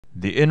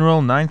The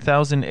inROLL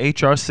 9000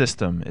 HR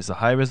system is a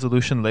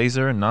high-resolution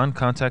laser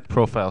non-contact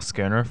profile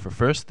scanner for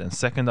first and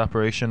second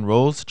operation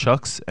rolls,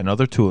 chucks, and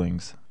other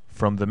toolings.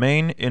 From the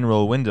main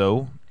inROLL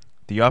window,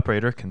 the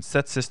operator can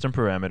set system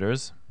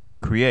parameters,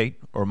 create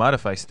or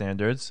modify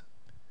standards,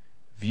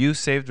 view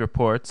saved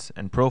reports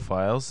and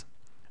profiles,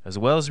 as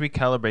well as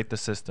recalibrate the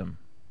system.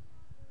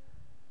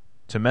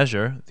 To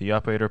measure, the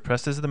operator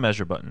presses the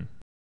measure button.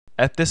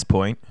 At this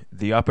point,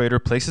 the operator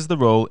places the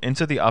roll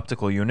into the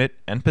optical unit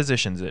and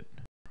positions it.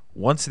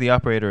 Once the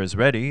operator is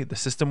ready, the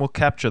system will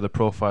capture the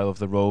profile of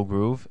the roll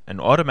groove and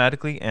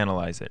automatically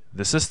analyze it.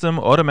 The system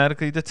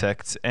automatically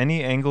detects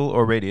any angle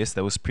or radius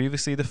that was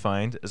previously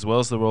defined, as well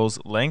as the roll's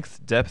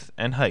length, depth,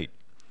 and height.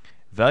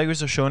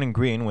 Values are shown in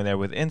green when they are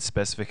within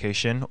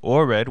specification,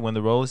 or red when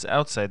the roll is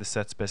outside the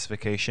set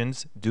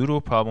specifications due to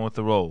a problem with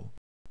the roll.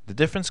 The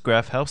difference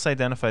graph helps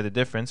identify the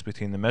difference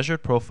between the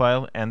measured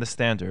profile and the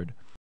standard.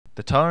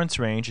 The tolerance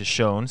range is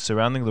shown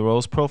surrounding the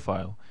roll's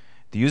profile.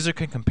 The user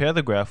can compare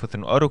the graph with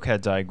an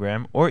AutoCAD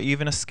diagram or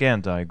even a scan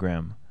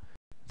diagram.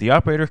 The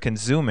operator can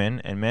zoom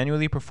in and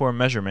manually perform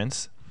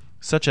measurements,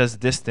 such as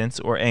distance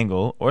or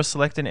angle, or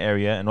select an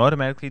area and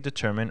automatically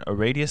determine a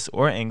radius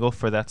or angle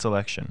for that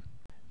selection.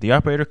 The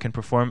operator can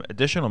perform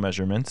additional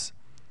measurements,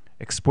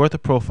 export the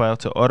profile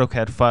to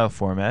AutoCAD file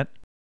format,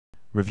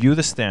 review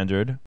the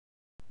standard,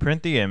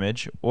 print the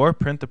image, or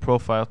print the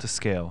profile to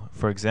scale,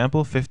 for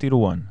example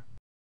 50:1.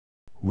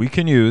 We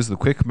can use the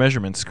quick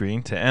measurement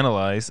screen to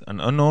analyze an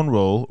unknown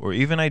roll or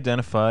even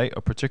identify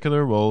a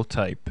particular roll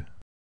type.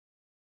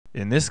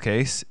 In this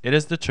case, it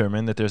is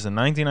determined that there's a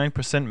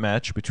 99%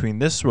 match between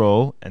this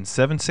roll and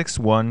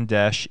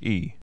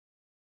 761-E.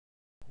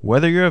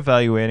 Whether you're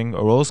evaluating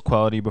a roll's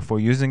quality before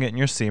using it in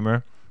your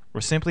seamer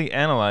or simply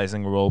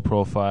analyzing a roll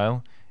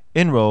profile,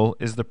 inROLL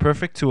is the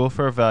perfect tool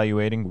for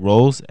evaluating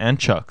rolls and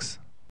chucks.